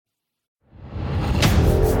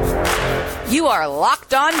You are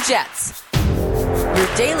Locked On Jets,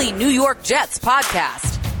 your daily New York Jets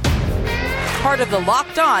podcast. Part of the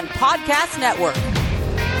Locked On Podcast Network,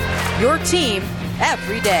 your team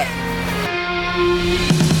every day.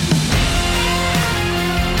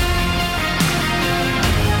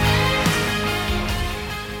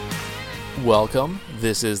 Welcome.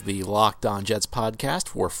 This is the Locked On Jets podcast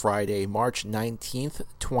for Friday, March 19th,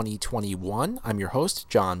 2021. I'm your host,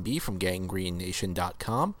 John B. from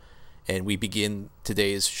GangreneNation.com. And we begin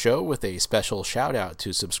today's show with a special shout out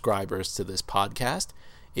to subscribers to this podcast.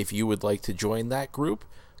 If you would like to join that group,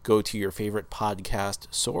 go to your favorite podcast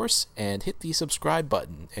source and hit the subscribe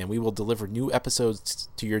button, and we will deliver new episodes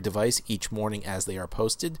to your device each morning as they are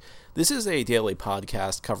posted. This is a daily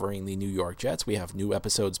podcast covering the New York Jets. We have new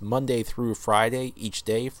episodes Monday through Friday each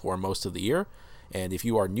day for most of the year. And if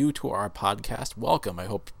you are new to our podcast, welcome. I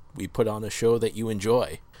hope we put on a show that you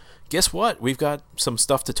enjoy. Guess what? We've got some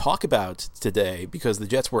stuff to talk about today because the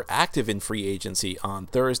Jets were active in free agency on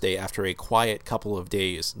Thursday after a quiet couple of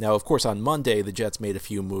days. Now, of course, on Monday, the Jets made a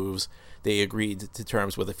few moves. They agreed to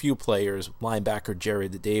terms with a few players, linebacker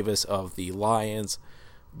Jarrad Davis of the Lions,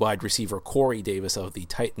 wide receiver Corey Davis of the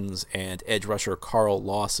Titans, and edge rusher Carl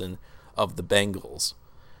Lawson of the Bengals.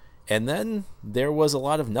 And then there was a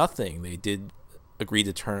lot of nothing. They did agree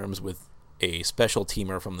to terms with a special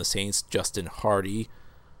teamer from the Saints, Justin Hardy,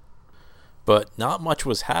 but not much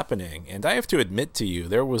was happening. And I have to admit to you,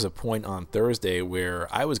 there was a point on Thursday where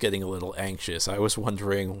I was getting a little anxious. I was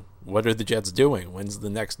wondering, what are the Jets doing? When's the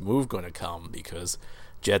next move going to come? Because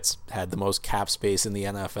Jets had the most cap space in the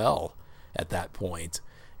NFL at that point.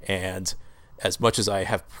 And as much as I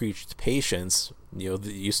have preached patience,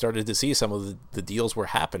 you started to see some of the deals were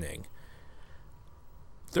happening.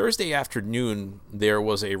 Thursday afternoon, there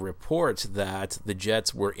was a report that the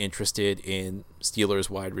Jets were interested in Steelers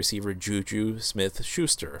wide receiver Juju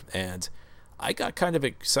Smith-Schuster, and I got kind of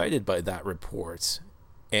excited by that report.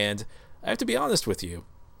 And I have to be honest with you,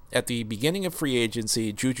 at the beginning of free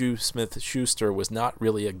agency, Juju Smith-Schuster was not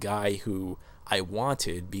really a guy who I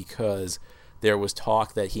wanted because there was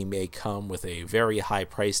talk that he may come with a very high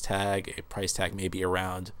price tag, maybe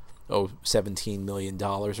around $17 million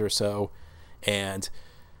or so, and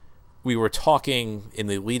we were talking in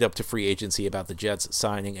the lead up to free agency about the Jets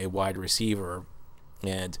signing a wide receiver.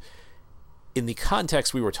 And in the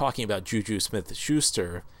context we were talking about Juju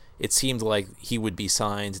Smith-Schuster, it seemed like he would be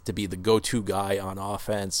signed to be the go-to guy on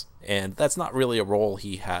offense. And that's not really a role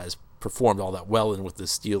he has performed all that well in with the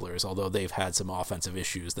Steelers, although they've had some offensive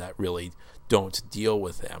issues that really don't deal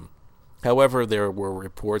with him. However, there were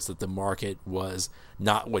reports that the market was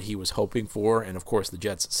not what he was hoping for. And of course, the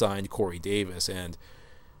Jets signed Corey Davis, and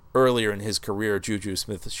earlier in his career, Juju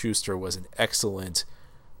Smith-Schuster was an excellent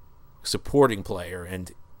supporting player,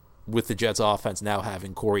 and with the Jets offense now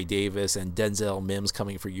having Corey Davis and Denzel Mims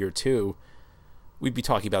coming for year two, we'd be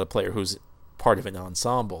talking about a player who's part of an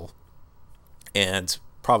ensemble and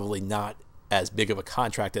probably not as big of a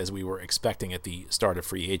contract as we were expecting at the start of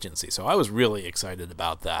free agency. So I was really excited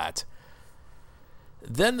about that.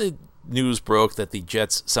 Then the news broke that the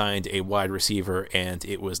Jets signed a wide receiver, and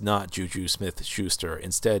it was not Juju Smith-Schuster.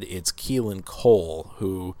 Instead, it's Keelan Cole,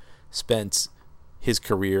 who spent his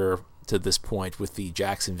career to this point with the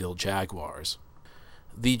Jacksonville Jaguars.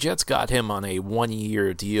 The Jets got him on a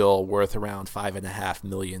one-year deal worth around $5.5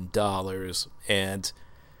 million, and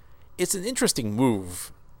it's an interesting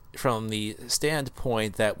move from the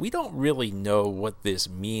standpoint that we don't really know what this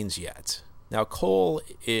means yet. Now, Cole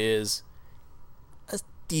is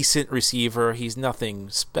decent receiver. He's nothing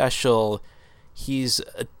special. He's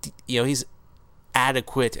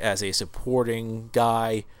adequate as a supporting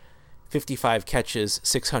guy. 55 catches,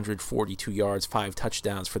 642 yards, 5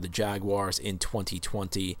 touchdowns for the Jaguars in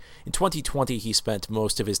 2020. In 2020, he spent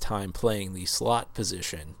most of his time playing the slot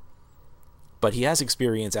position. But he has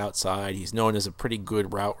experience outside. He's known as a pretty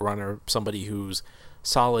good route runner, somebody who's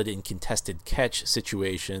solid in contested catch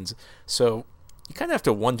situations. So you kind of have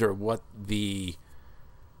to wonder what the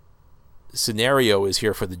scenario is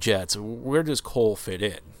here for the Jets. Where does Cole fit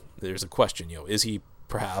in? There's a question, is he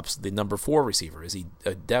perhaps the number 4 receiver? Is he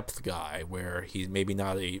a depth guy where he's maybe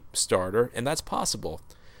not a starter? And that's possible.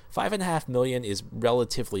 $5.5 million is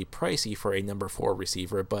relatively pricey for a number 4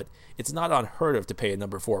 receiver, but it's not unheard of to pay a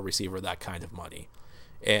number 4 receiver that kind of money.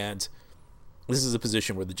 And this is a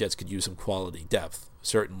position where the Jets could use some quality depth.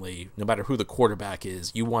 Certainly, no matter who the quarterback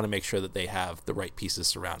is, you want to make sure that they have the right pieces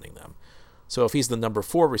surrounding them. So if he's the number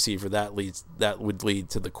 4 receiver, that would lead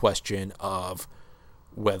to the question of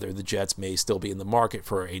whether the Jets may still be in the market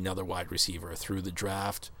for another wide receiver through the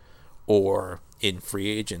draft or in free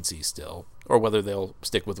agency still, or whether they'll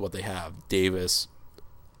stick with what they have, Davis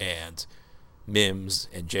and Mims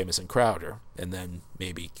and Jamison Crowder, and then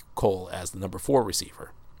maybe Cole as the number 4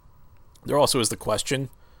 receiver. There also is the question,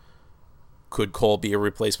 could Cole be a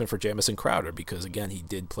replacement for Jamison Crowder? Because, again, he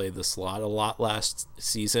did play the slot a lot last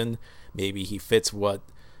season. Maybe he fits what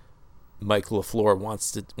Mike LaFleur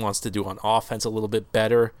wants to do on offense a little bit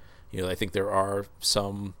better. I think there are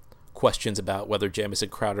some questions about whether Jamison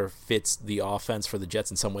Crowder fits the offense for the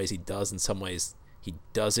Jets. In some ways he does, in some ways he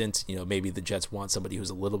doesn't. Maybe the Jets want somebody who's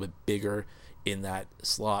a little bit bigger in that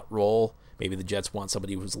slot role. Maybe the Jets want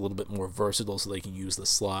somebody who's a little bit more versatile so they can use the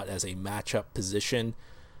slot as a matchup position.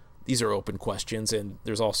 These are open questions, and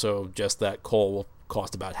there's also just that Cole will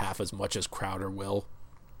cost about half as much as Crowder will.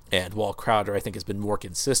 And while Crowder, I think, has been more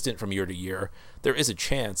consistent from year to year, there is a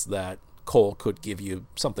chance that Cole could give you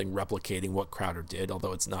something replicating what Crowder did,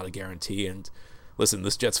 although it's not a guarantee. And listen,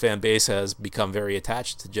 this Jets fan base has become very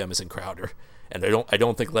attached to Jamison Crowder, and I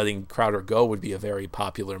don't think letting Crowder go would be a very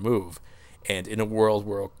popular move. And in a world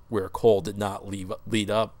where Cole did not live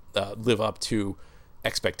up to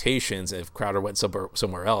expectations, if Crowder went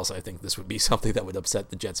somewhere else, I think this would be something that would upset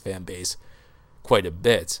the Jets fan base quite a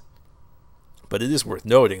bit. But it is worth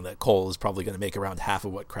noting that Cole is probably going to make around half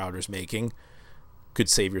of what Crowder's making. Could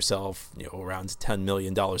save yourself, around $10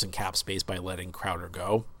 million in cap space by letting Crowder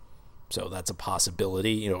go. So that's a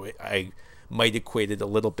possibility. I might equate it a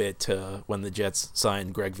little bit to when the Jets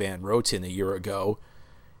signed Greg Van Roten a year ago,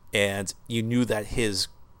 and you knew that his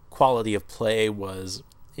quality of play was,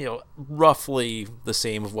 roughly the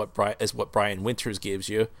same as what Brian Winters gives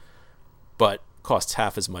you, but costs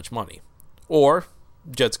half as much money. Or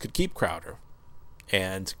Jets could keep Crowder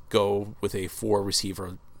and go with a four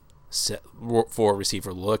receiver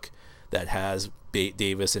look that has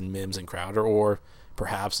Davis and Mims and Crowder. Or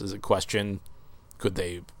perhaps as a question, could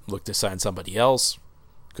they look to sign somebody else?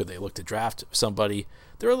 Could they look to draft somebody?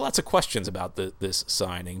 There are lots of questions about this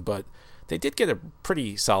signing, but they did get a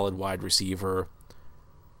pretty solid wide receiver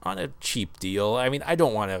on a cheap deal. I mean, I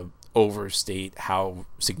don't want to overstate how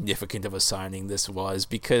significant of a signing this was,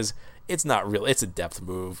 because it's not real. It's a depth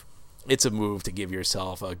move. It's a move to give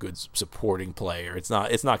yourself a good supporting player. It's not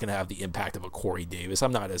going to have the impact of a Corey Davis.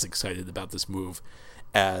 I'm not as excited about this move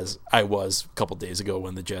as I was a couple days ago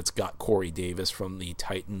when the Jets got Corey Davis from the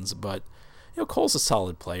Titans. But Cole's a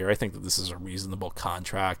solid player. I think that this is a reasonable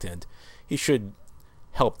contract, and he should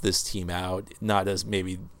help this team out, not as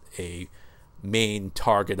maybe a main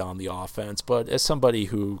target on the offense, but as somebody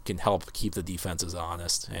who can help keep the defenses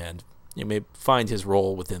honest and may find his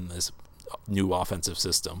role within this new offensive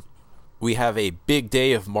system. We have a big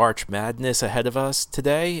day of March Madness ahead of us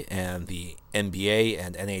today, and the NBA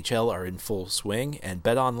and NHL are in full swing, and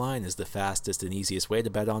BetOnline is the fastest and easiest way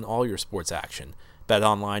to bet on all your sports action.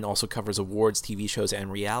 BetOnline also covers awards, TV shows,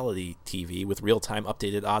 and reality TV with real-time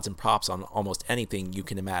updated odds and props on almost anything you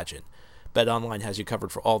can imagine. BetOnline has you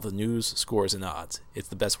covered for all the news, scores, and odds. It's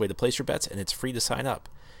the best way to place your bets, and it's free to sign up.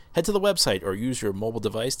 Head to the website or use your mobile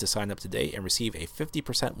device to sign up today and receive a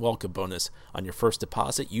 50% welcome bonus on your first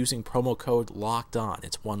deposit using promo code LOCKEDON.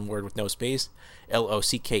 It's one word with no space,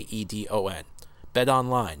 LOCKEDON.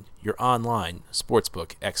 BetOnline, your online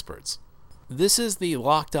sportsbook experts. This is the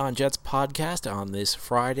Locked On Jets podcast on this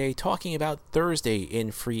Friday, talking about Thursday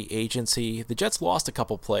in free agency. The Jets lost a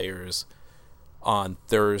couple players on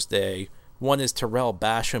Thursday. One is Terrell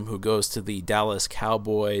Basham, who goes to the Dallas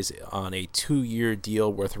Cowboys on a 2-year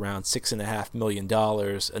deal worth around $6.5 million.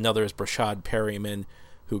 Another is Brashad Perryman,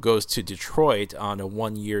 who goes to Detroit on a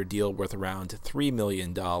 1-year deal worth around $3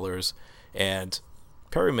 million. And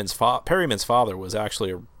Perryman's father was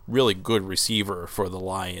actually a really good receiver for the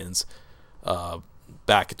Lions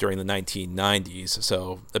back during the 1990s.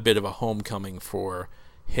 So a bit of a homecoming for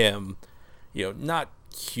him. Not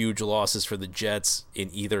huge losses for the Jets in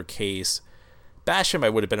either case. Basham I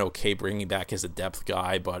would have been okay bringing back as a depth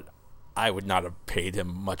guy, but I would not have paid him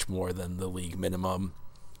much more than the league minimum.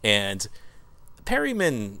 And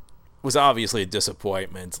Perryman was obviously a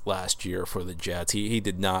disappointment last year for the Jets. He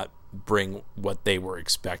did not bring what they were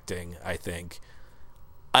expecting, I think.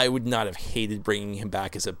 I would not have hated bringing him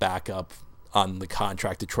back as a backup on the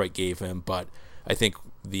contract Detroit gave him, but I think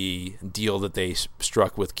the deal that they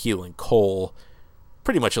struck with Keelan Cole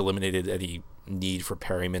pretty much eliminated any need for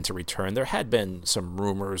Perryman to return. There had been some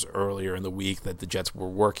rumors earlier in the week that the Jets were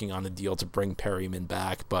working on a deal to bring Perryman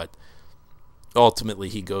back, but ultimately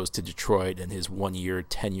he goes to Detroit and his 1-year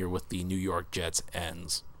tenure with the New York Jets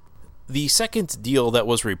ends. The second deal that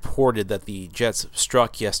was reported that the Jets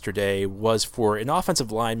struck yesterday was for an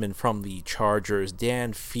offensive lineman from the Chargers,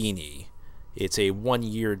 Dan Feeney. It's a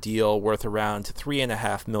 1-year deal worth around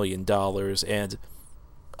 $3.5 million, and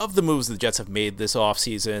of the moves the Jets have made this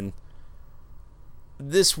offseason,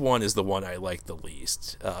 this one is the one I like the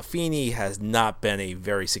least. Feeney has not been a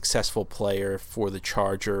very successful player for the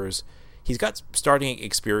Chargers. He's got starting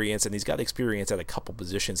experience, and he's got experience at a couple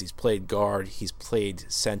positions. He's played guard, he's played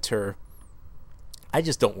center. I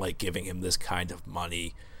just don't like giving him this kind of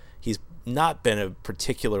money. He's not been a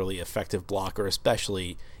particularly effective blocker,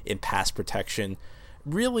 especially in pass protection.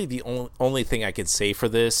 Really, the only thing I can say for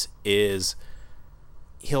this is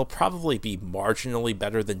he'll probably be marginally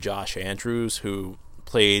better than Josh Andrews, who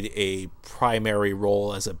played a primary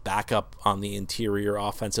role as a backup on the interior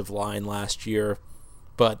offensive line last year.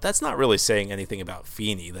 But that's not really saying anything about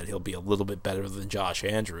Feeney, that he'll be a little bit better than Josh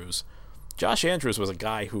Andrews. Josh Andrews was a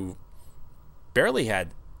guy who barely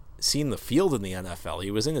had seen the field in the NFL.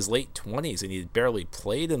 He was in his late 20s, and he had barely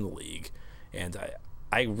played in the league. And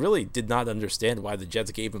I really did not understand why the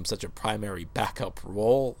Jets gave him such a primary backup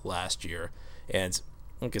role last year. And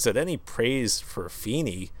like I said, any praise for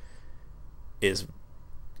Feeney is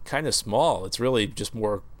kind of small. It's really just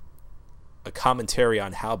more a commentary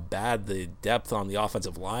on how bad the depth on the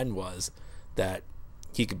offensive line was, that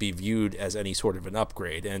he could be viewed as any sort of an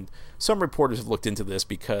upgrade. And some reporters have looked into this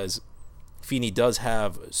because Feeney does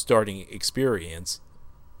have starting experience,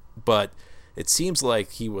 but it seems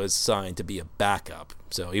like he was signed to be a backup.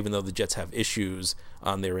 So even though the Jets have issues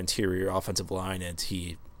on their interior offensive line and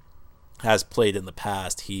he has played in the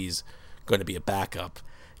past, he's going to be a backup.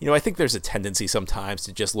 I think there's a tendency sometimes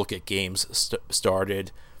to just look at games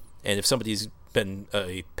started, and if somebody's been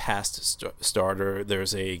a past starter,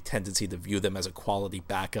 there's a tendency to view them as a quality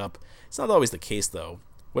backup. It's not always the case, though.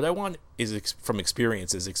 What I want is from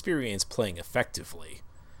experience playing effectively.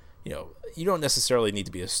 You don't necessarily need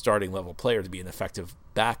to be a starting level player to be an effective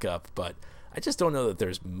backup, but I just don't know that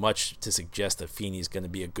there's much to suggest that Feeney's going to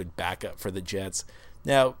be a good backup for the Jets.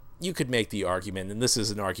 Now, you could make the argument, and this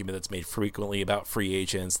is an argument that's made frequently about free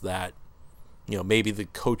agents, that maybe the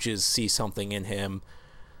coaches see something in him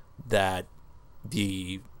that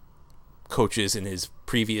the coaches in his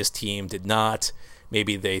previous team did not.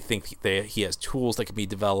 Maybe they think he has tools that can be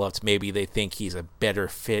developed. Maybe they think he's a better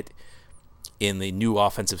fit in the new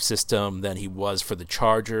offensive system than he was for the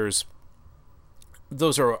Chargers.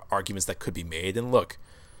 Those are arguments that could be made. And look,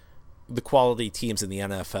 the quality teams in the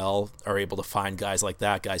NFL are able to find guys like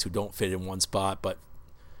that, guys who don't fit in one spot but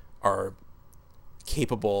are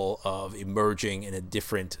capable of emerging in a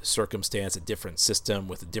different circumstance, a different system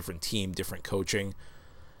with a different team, different coaching.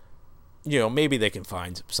 Maybe they can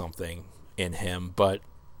find something in him, but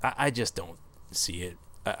I just don't see it.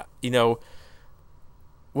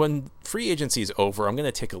 When free agency is over, I'm going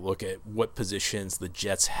to take a look at what positions the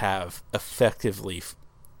Jets have effectively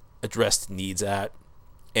addressed needs at,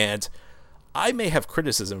 and I may have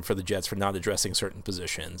criticism for the Jets for not addressing certain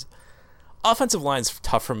positions. Offensive line's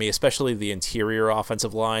tough for me, especially the interior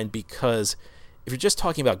offensive line, because if you're just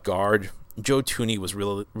talking about guard, Joe Thuney was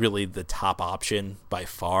really the top option by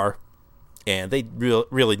far, and they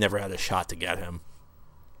really never had a shot to get him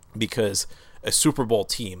because a Super Bowl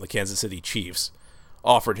team, the Kansas City Chiefs,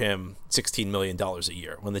 offered him $16 million a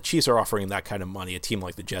year. When the Chiefs are offering that kind of money, a team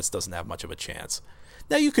like the Jets doesn't have much of a chance.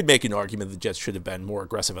 Now, you could make an argument the Jets should have been more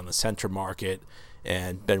aggressive on the center market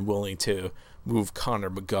and been willing to move Connor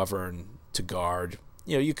McGovern to guard.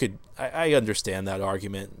 I understand that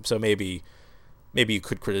argument, so maybe you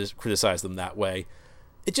could criticize them that way.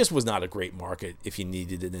 It just was not a great market if you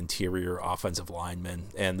needed an interior offensive lineman,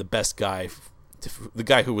 and the best guy, the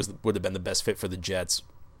guy who would have been the best fit for the Jets,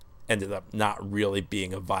 ended up not really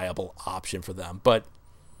being a viable option for them. But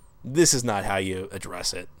this is not how you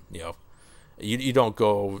address it. You don't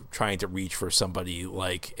go trying to reach for somebody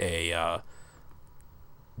like a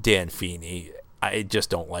Dan Feeney. I just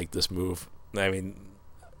don't like this move. I mean,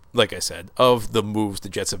 like I said, of the moves the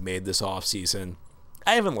Jets have made this offseason,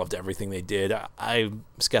 I haven't loved everything they did. I'm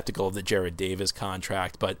skeptical of the Jared Davis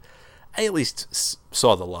contract, but I at least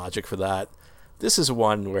saw the logic for that. This is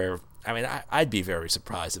one where, I'd be very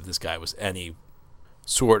surprised if this guy was any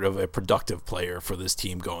sort of a productive player for this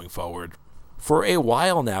team going forward. For a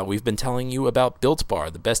while now, we've been telling you about Built Bar,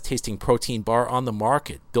 the best tasting protein bar on the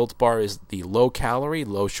market. Built Bar is the low-calorie,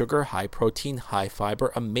 low-sugar, high-protein,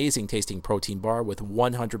 high-fiber, amazing tasting protein bar with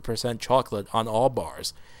 100% chocolate on all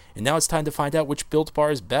bars. And now it's time to find out which Built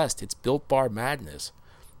Bar is best. It's Built Bar Madness.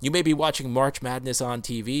 You may be watching March Madness on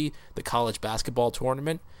TV, the college basketball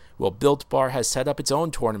tournament. Well, Built Bar has set up its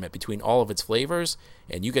own tournament between all of its flavors,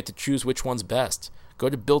 and you get to choose which one's best. Go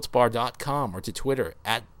to BuiltBar.com or to Twitter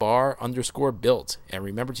 @bar_built. And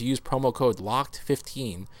remember to use promo code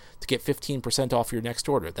LOCKED15 to get 15% off your next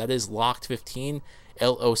order. That is LOCKED15,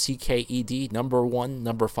 LOCKED, number 1,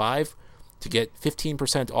 number 5, to get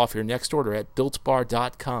 15% off your next order at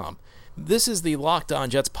BuiltBar.com. This is the Locked On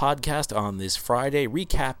Jets podcast on this Friday,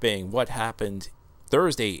 recapping what happened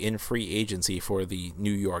Thursday in free agency for the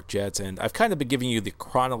New York Jets, and I've kind of been giving you the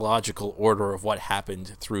chronological order of what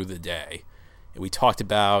happened through the day. We talked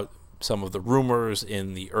about some of the rumors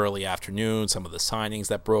in the early afternoon, some of the signings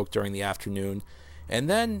that broke during the afternoon, and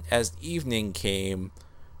then as evening came,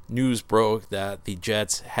 news broke that the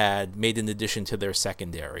Jets had made an addition to their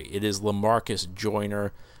secondary. It is LaMarcus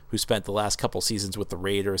Joyner, who spent the last couple seasons with the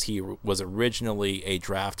Raiders. He was originally a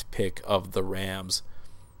draft pick of the Rams.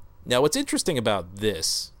 Now, what's interesting about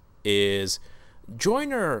this is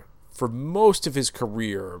Joyner, for most of his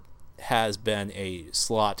career, has been a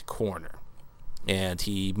slot corner. And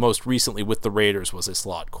he most recently with the Raiders was a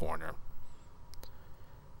slot corner.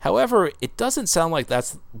 However, it doesn't sound like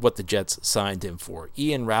that's what the Jets signed him for.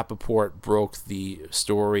 Ian Rappaport broke the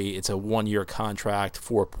story. It's a one-year contract,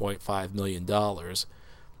 $4.5 million.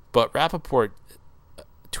 But Rappaport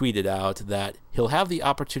tweeted out that he'll have the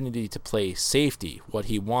opportunity to play safety, what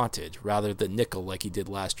he wanted, rather than nickel like he did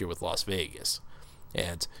last year with Las Vegas.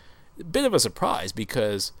 And a bit of a surprise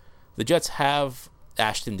because the Jets have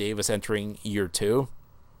Ashton Davis entering year 2.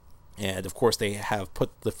 And, of course, they have put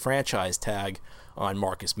the franchise tag on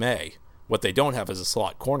Marcus May. What they don't have is a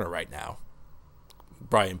slot corner right now.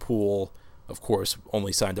 Brian Poole, of course,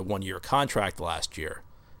 only signed a one-year contract last year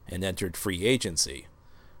and entered free agency.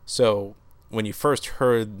 So when you first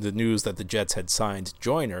heard the news that the Jets had signed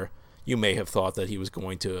Joyner, you may have thought that he was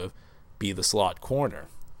going to be the slot corner.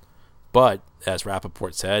 But, as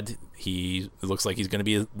Rappaport said, it looks like he's going to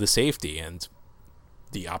be the safety, and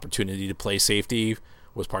the opportunity to play safety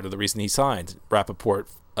was part of the reason he signed. Rappaport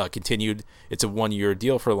continued, it's a one-year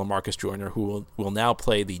deal for LaMarcus Joyner, who will now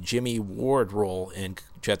play the Jimmy Ward role in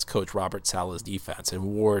Jets coach Robert Saleh's defense. And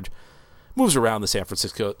Ward moves around the San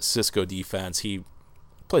Francisco defense. He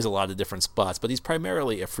plays a lot of different spots, but he's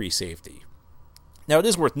primarily a free safety. Now, it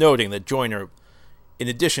is worth noting that Joyner, in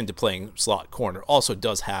addition to playing slot corner, also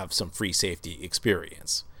does have some free safety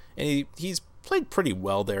experience. And he's played pretty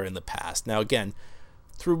well there in the past. Now, again,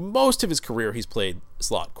 through most of his career, he's played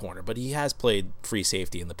slot corner, but he has played free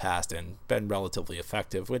safety in the past and been relatively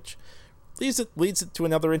effective, which leads it to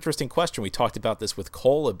another interesting question. We talked about this with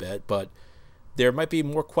Cole a bit, but there might be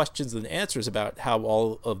more questions than answers about how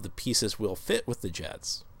all of the pieces will fit with the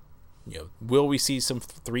Jets. Will we see some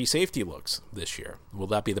three safety looks this year? Will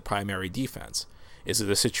that be the primary defense? Is it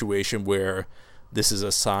a situation where this is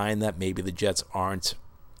a sign that maybe the Jets aren't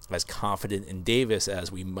as confident in Davis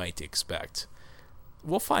as we might expect?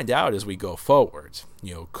 We'll find out as we go forward.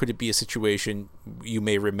 Could it be a situation, you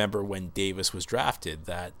may remember when Davis was drafted,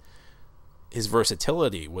 that his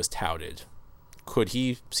versatility was touted? Could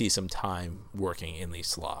he see some time working in the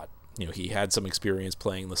slot? He had some experience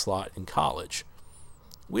playing the slot in college.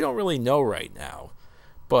 We don't really know right now,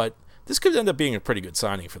 but this could end up being a pretty good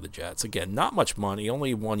signing for the Jets. Again, not much money,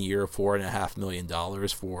 only 1 year, $4.5 million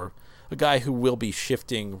for a guy who will be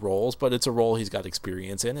shifting roles, but it's a role he's got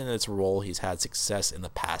experience in, and it's a role he's had success in the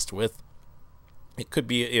past with. It could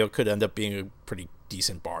be, could end up being a pretty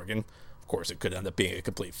decent bargain. Of course, it could end up being a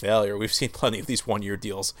complete failure. We've seen plenty of these one-year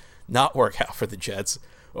deals not work out for the Jets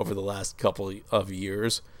over the last couple of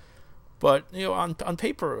years. But, on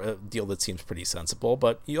paper, a deal that seems pretty sensible.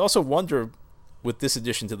 But you also wonder, with this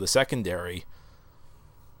addition to the secondary,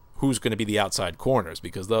 who's going to be the outside corners,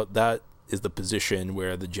 because that is the position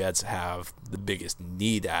where the Jets have the biggest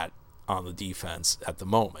need on the defense at the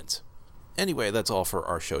moment. Anyway, that's all for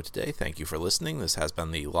our show today. Thank you for listening. This has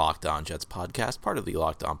been the Locked On Jets podcast, part of the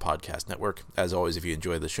Locked On Podcast Network. As always, if you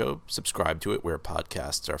enjoy the show, subscribe to it where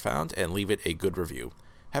podcasts are found and leave it a good review.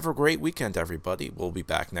 Have a great weekend, everybody. We'll be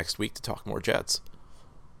back next week to talk more Jets.